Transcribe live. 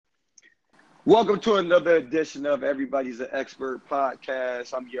Welcome to another edition of Everybody's an Expert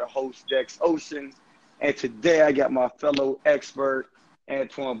podcast. I'm your host, Dex Ocean, and today I got my fellow expert,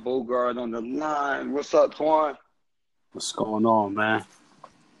 Antoine Bogard, on the line. What's up, Twan? What's going on, man?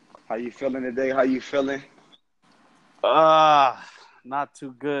 How you feeling today? How you feeling? Not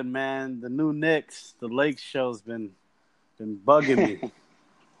too good, man. The new Knicks, the Lake show's been bugging me.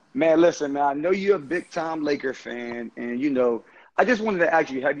 Man, listen, man, I know you're a big-time Laker fan, and, I just wanted to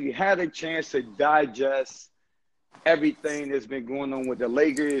ask you, have you had a chance to digest everything that's been going on with the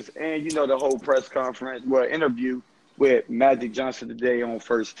Lakers and, the whole press conference, interview with Magic Johnson today on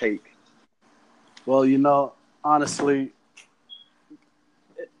First Take? Well, honestly,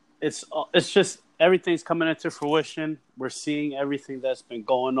 it's just everything's coming into fruition. We're seeing everything that's been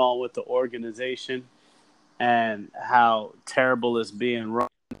going on with the organization and how terrible it's being run.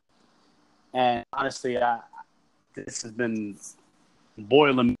 And honestly, this has been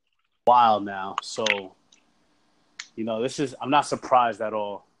boiling a while now. So, I'm not surprised at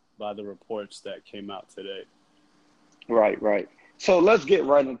all by the reports that came out today. Right. So let's get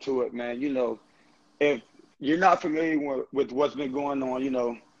right into it, man. If you're not familiar with what's been going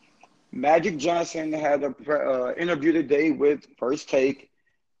on, Magic Johnson had an interview today with First Take,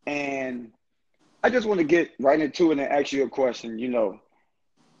 and I just want to get right into it and ask you a question.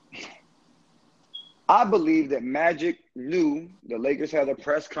 I believe that Magic knew the Lakers had a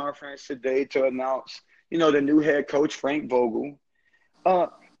press conference today to announce, the new head coach, Frank Vogel. Do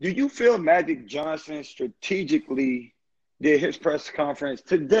you feel Magic Johnson strategically did his press conference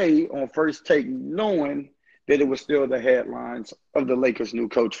today on First Take knowing that it was still the headlines of the Lakers' new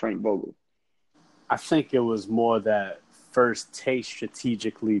coach, Frank Vogel? I think it was more that First Take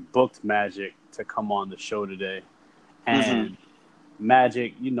strategically booked Magic to come on the show today. And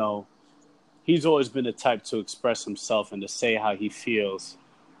Magic, he's always been the type to express himself and to say how he feels,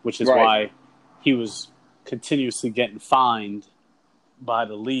 which is why he was continuously getting fined by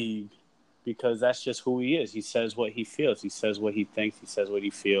the league, because that's just who he is. He says what he feels. He says what he thinks. He says what he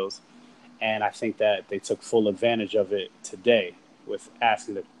feels. And I think that they took full advantage of it today with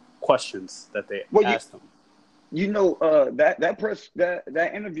asking the questions that they asked him.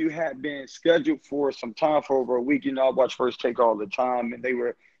 That interview had been scheduled for some time, for over a week. I watch First Take all the time, and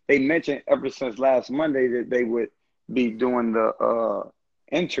they mentioned ever since last Monday that they would be doing the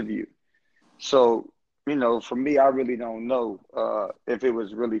interview. So, for me, I really don't know if it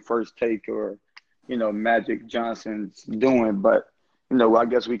was really First Take or, Magic Johnson's doing, but, I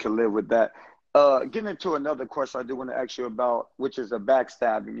guess we can live with that. Getting into another question I do want to ask you about, which is a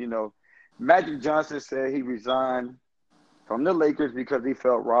backstabbing. Magic Johnson said he resigned from the Lakers because he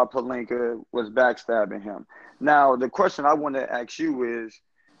felt Rob Pelinka was backstabbing him. Now, the question I want to ask you is,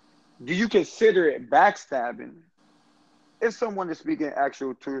 do you consider it backstabbing if someone is speaking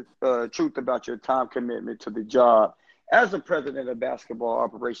actual truth about your time commitment to the job as the president of basketball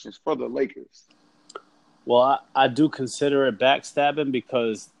operations for the Lakers? Well, I do consider it backstabbing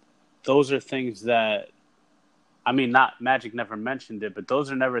because those are things that, not Magic never mentioned it, but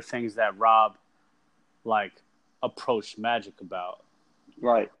those are never things that Rob, approached Magic about.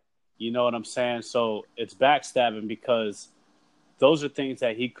 Right. You know what I'm saying? So it's backstabbing because those are things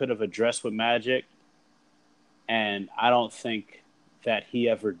that he could have addressed with Magic, and I don't think that he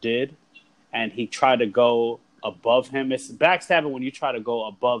ever did. And he tried to go above him. It's backstabbing when you try to go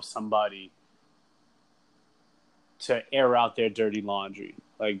above somebody to air out their dirty laundry.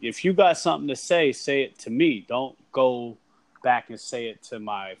 Like, if you got something to say it to me. Don't go back and say it to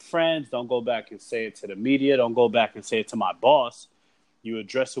my friends. Don't go back and say it to the media. Don't go back and say it to my boss. You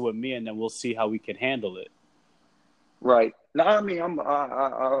address it with me, and then we'll see how we can handle it. Right. No, I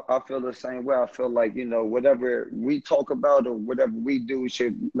feel the same way. I feel like, whatever we talk about or whatever we do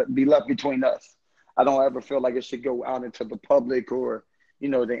should be left between us. I don't ever feel like it should go out into the public or,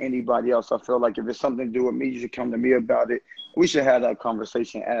 to anybody else. I feel like if it's something to do with me, you should come to me about it. We should have that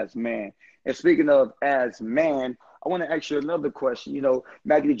conversation as man. And speaking of as man, I want to ask you another question.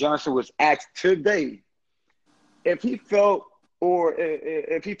 Magic Johnson was asked today if he felt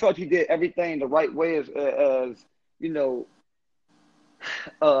he did everything the right way as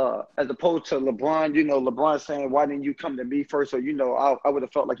as opposed to LeBron. LeBron saying, why didn't you come to me first? Or, I would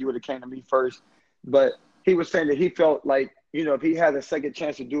have felt like you would have came to me first. But he was saying that he felt like, if he had a second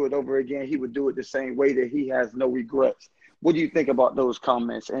chance to do it over again, he would do it the same way, that he has no regrets. What do you think about those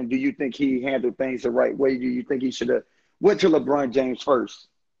comments? And do you think he handled things the right way? Do you think he should have went to LeBron James first?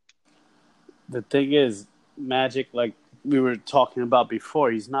 The thing is, Magic, like we were talking about before,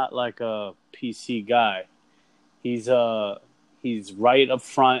 he's not like a PC guy. He's right up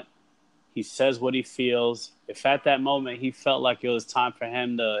front. He says what he feels. If at that moment he felt like it was time for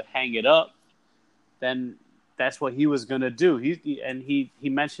him to hang it up, then that's what he was going to do. He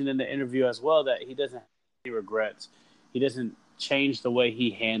mentioned in the interview as well that he doesn't have any regrets. He doesn't change the way he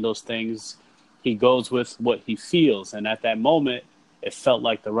handles things. He goes with what he feels. And at that moment, it felt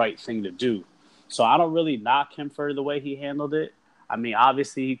like the right thing to do. So I don't really knock him for the way he handled it. I mean,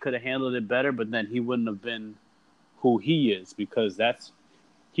 obviously he could have handled it better, but then he wouldn't have been who he is because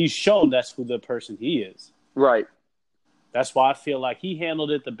he's shown that's who the person he is. Right. That's why I feel like he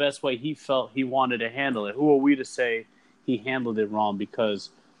handled it the best way he felt he wanted to handle it. Who are we to say he handled it wrong because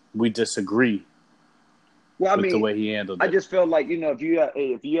we disagree with the way he handled it? I just felt like,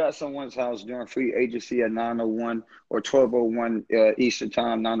 if you at someone's house during free agency at 9:01 or 12:01 Eastern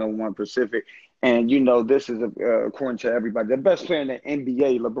Time, 9:01 Pacific, and this is according to everybody the best player in the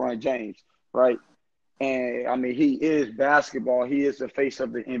NBA, LeBron James, right? And I mean, he is basketball. He is the face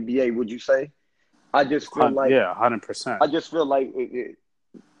of the NBA. Would you say? I just feel like 100%. I just feel like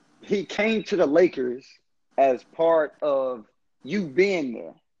he came to the Lakers as part of you being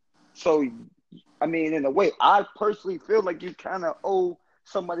there. So, I mean, in a way, I personally feel like you kind of owe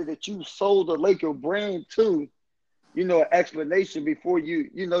somebody that you sold the Laker brand to, an explanation before you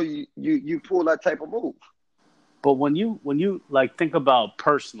pull that type of move. But when you like think about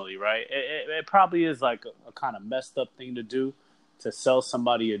personally, right? It probably is like a kind of messed up thing to do, to sell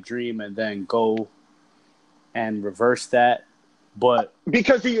somebody a dream and then go and reverse that. But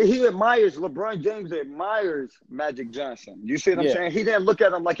because he admires LeBron James, admires Magic Johnson. You see what I'm saying? He didn't look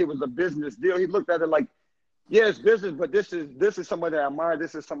at him like it was a business deal. He looked at it like, yeah, it's business, but this is somebody that I admire.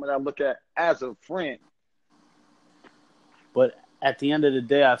 This is somebody I look at as a friend. But at the end of the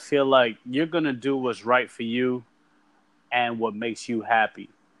day, I feel like you're gonna do what's right for you and what makes you happy.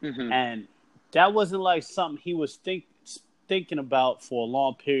 Mm-hmm. And that wasn't like something he was thinking about for a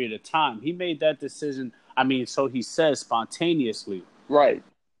long period of time. He made that decision. I mean, so he says spontaneously. Right.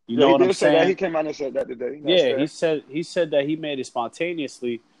 You know what I'm saying? That. He came out and said that today. He said that he made it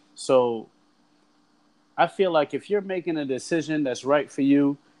spontaneously. So I feel like if you're making a decision that's right for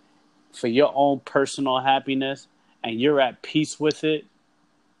you, for your own personal happiness, and you're at peace with it,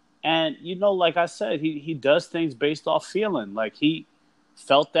 and like I said, he does things based off feeling. Like he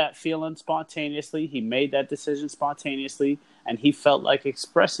felt that feeling spontaneously. He made that decision spontaneously, and he felt like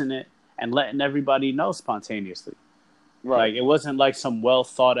expressing it and letting everybody know spontaneously. Right. Like it wasn't like some well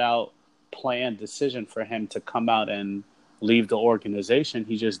thought out planned decision for him to come out and leave the organization.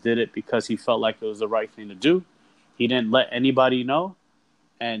 He just did it because he felt like it was the right thing to do. He didn't let anybody know,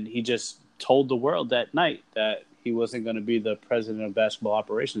 and he just told the world that night that he wasn't going to be the president of basketball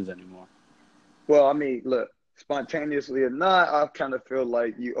operations anymore. Well, I mean, look, spontaneously or not, I kind of feel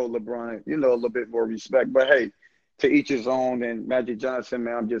like you owe LeBron, a little bit more respect. But hey, to each his own. And Magic Johnson,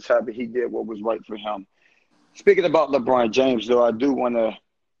 man, I'm just happy he did what was right for him. Speaking about LeBron James, though, I do want to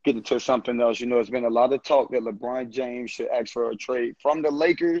get into something else. It's been a lot of talk that LeBron James should ask for a trade from the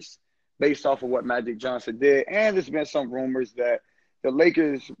Lakers based off of what Magic Johnson did. And there's been some rumors that the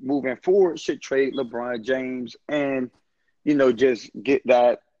Lakers moving forward should trade LeBron James and, just get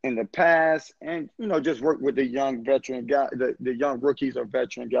that in the past and, just work with the young veteran guy, the young rookies or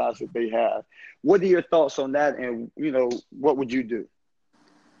veteran guys that they have. What are your thoughts on that? And, what would you do?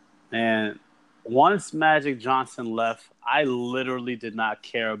 And once Magic Johnson left, I literally did not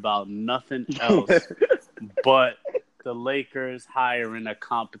care about nothing else but the Lakers hiring a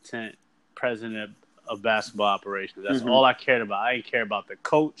competent president of basketball operations. That's all I cared about. I didn't care about the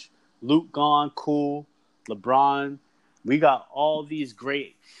coach. Luke gone, cool. LeBron. We got all these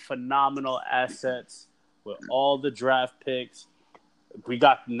great, phenomenal assets with all the draft picks. We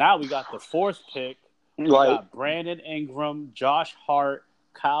got the fourth pick. We got Brandon Ingram, Josh Hart,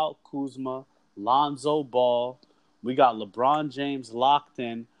 Kyle Kuzma, Lonzo Ball. We got LeBron James locked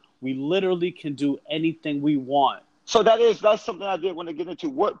in. We literally can do anything we want. So that's something I did want to get into.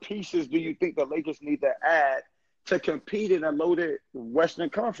 What pieces do you think the Lakers need to add to compete in a loaded Western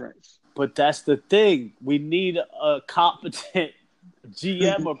Conference? But that's the thing. We need a competent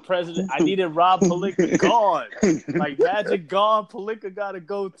GM or president. I needed Rob Pelinka gone. Like Magic gone, Pelinka got to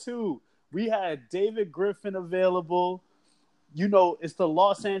go too. We had David Griffin available. It's the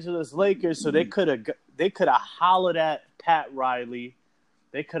Los Angeles Lakers, so they could have hollered at Pat Riley.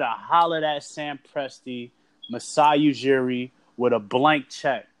 They could have hollered at Sam Presti, Masai Ujiri with a blank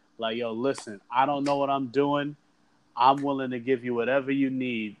check. Like, yo, listen, I don't know what I'm doing. I'm willing to give you whatever you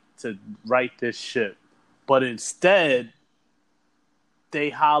need to right this ship. But instead, they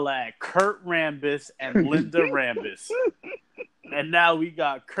holler at Kurt Rambis and Linda Rambis. And now we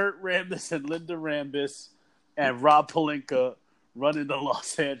got Kurt Rambis and Linda Rambis and Rob Pelinka running the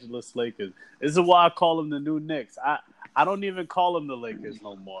Los Angeles Lakers. This is why I call them the new Knicks. I don't even call them the Lakers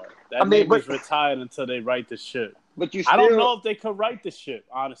no more. That I mean, name is retired until they right the ship. But I don't know if they could right the ship,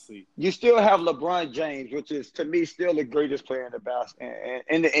 honestly. You still have LeBron James, which is to me still the greatest player in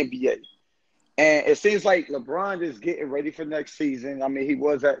in the NBA. And it seems like LeBron is getting ready for next season. I mean, he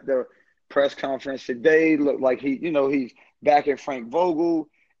was at the press conference today. Looked like he's back in Frank Vogel,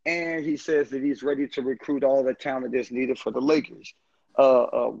 and he says that he's ready to recruit all the talent that's needed for the Lakers.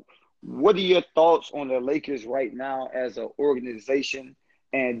 What are your thoughts on the Lakers right now as an organization?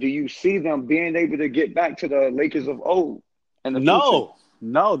 And do you see them being able to get back to the Lakers of old in the future?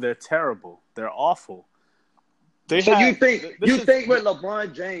 No, they're terrible. They're awful. You think with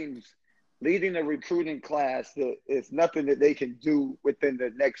LeBron James leading the recruiting class, that it's nothing that they can do within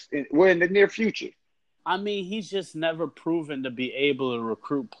we're in the near future? I mean, he's just never proven to be able to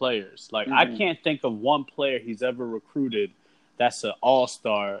recruit players. Like, I can't think of one player he's ever recruited that's an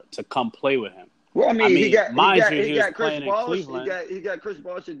all-star to come play with him. Well, I mean, he got Chris Bosh. He got Chris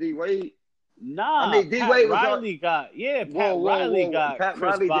Bosh and D Wade. Nah, I mean, D Wade got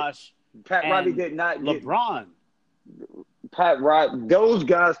Chris Bosh. Pat Riley did not LeBron. Pat Riley. Those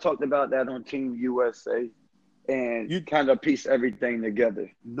guys talked about that on Team USA, and you kind of piece everything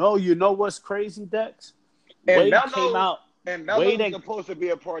together. No, you know what's crazy, Dex? And Wade came out. And Melo was supposed to be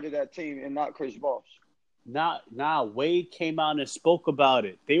a part of that team, and not Chris Bosh. Wade came out and spoke about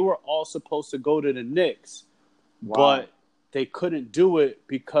it. They were all supposed to go to the Knicks, but they couldn't do it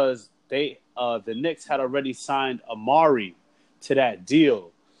because the Knicks had already signed Amari to that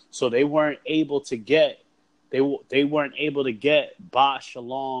deal, so they weren't able to get Bosh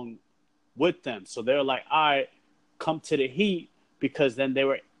along with them. So they're like, all right, come to the Heat, because then they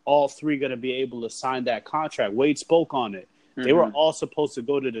were all three going to be able to sign that contract. Wade spoke on it. They were all supposed to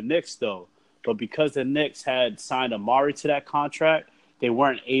go to the Knicks though. But because the Knicks had signed Amari to that contract, they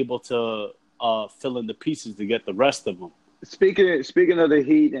weren't able to fill in the pieces to get the rest of them. Speaking of the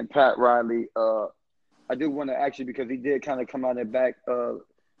Heat and Pat Riley, I do want to ask you, because he did kind of come out and back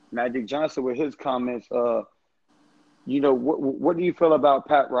Magic Johnson with his comments. What do you feel about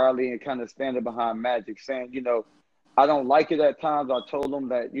Pat Riley and kind of standing behind Magic, saying, I don't like it at times. I told him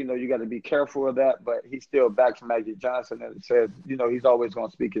that, you got to be careful of that, but he still backs Magic Johnson and says, he's always going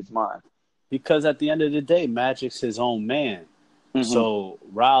to speak his mind. Because at the end of the day, Magic's his own man. So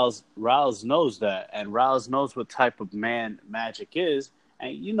Riles knows that, and Riles knows what type of man Magic is.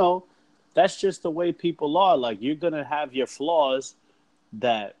 And, that's just the way people are. Like, you're going to have your flaws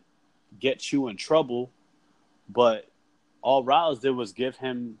that get you in trouble, but all Riles did was give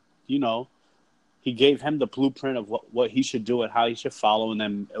him, he gave him the blueprint of what he should do and how he should follow, and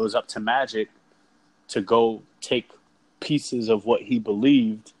then it was up to Magic to go take pieces of what he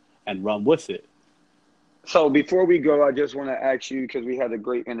believed and run with it. So before we go, I just want to ask you, because we had a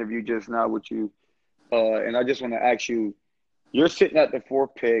great interview just now with you, and I just want to ask you, you're sitting at the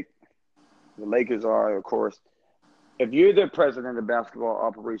 4th pick. The Lakers are, of course. If you're the president of basketball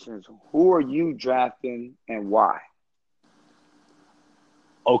operations, who are you drafting and why?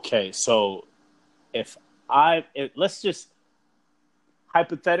 Okay, so let's just,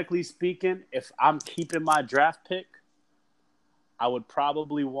 hypothetically speaking, if I'm keeping my draft pick, I would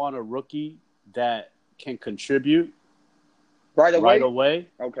probably want a rookie that can contribute right away.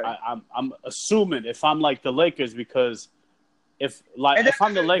 Okay, I'm assuming if I'm like the Lakers, because if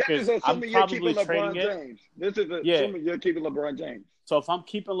I'm the Lakers, I'm probably trading it. This is assuming you're keeping LeBron James. So if I'm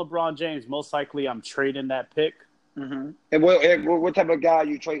keeping LeBron James, most likely I'm trading that pick. And what type of guy are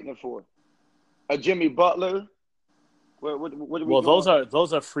you trading it for? A Jimmy Butler? What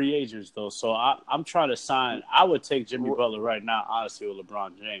those are free agents though. So I'm trying to sign. I would take Jimmy Butler right now, honestly, with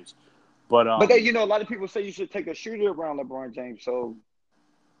LeBron James. But then, a lot of people say you should take a shooter around LeBron James. So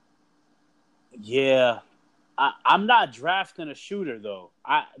yeah, I'm not drafting a shooter though.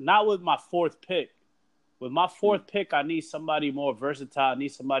 Not with my 4th pick. With my 4th pick, I need somebody more versatile. I need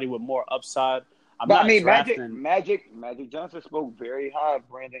somebody with more upside. Magic Johnson spoke very high of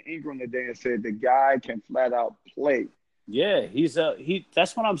Brandon Ingram today and said the guy can flat out play. Yeah,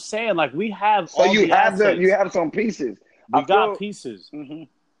 that's what I'm saying. Like, we have so all you the have assets. You have some pieces. We got pieces.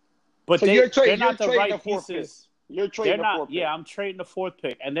 But so they're not the right pieces. You're trading the 4th pick. Yeah, I'm trading the 4th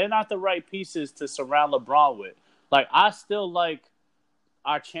pick. And they're not the right pieces to surround LeBron with. Like, I still like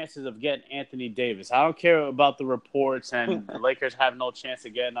our chances of getting Anthony Davis. I don't care about the reports and the Lakers have no chance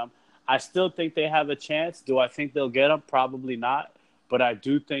of getting him. I still think they have a chance. Do I think they'll get him? Probably not. But I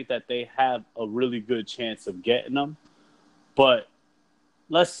do think that they have a really good chance of getting him. But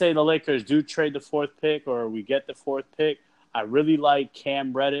let's say the Lakers do trade the 4th pick, or we get the 4th pick. I really like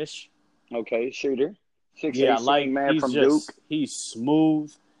Cam Reddish. Okay, shooter. 6'8" man from Duke. He's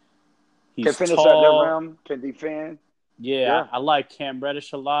smooth. He's can finish tall. at the rim. Can defend. Yeah, I like Cam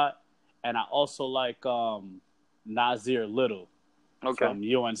Reddish a lot, and I also like Nazir Little from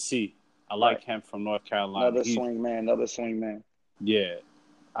UNC. I like him from North Carolina. Another swing man. Yeah,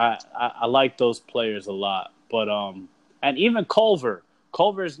 I like those players a lot. But and even Culver.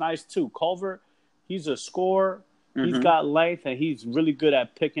 Culver is nice too. Culver, he's a scorer. He's got length, and he's really good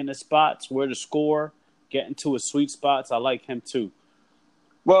at picking the spots where to score, getting to his sweet spots. I like him too.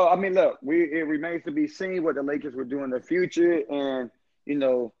 Well, I mean, look, it remains to be seen what the Lakers will do in the future, and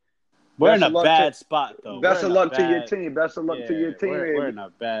we're in a bad spot though. Best of luck to your team. Best of luck to your team. We're in a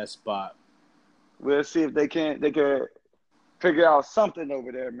bad spot. We'll see if they can figure out something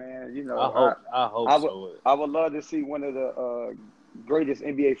over there, man. I hope so. I would love to see one of the greatest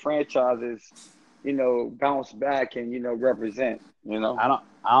NBA franchises, bounce back and represent. I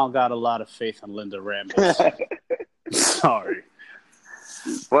don't got a lot of faith in Linda Ramos. Sorry.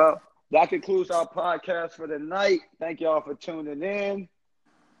 Well, that concludes our podcast for the night. Thank y'all for tuning in.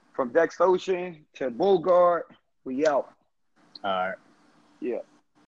 From Dex Ocean to Bogard, we out. All right. Yeah.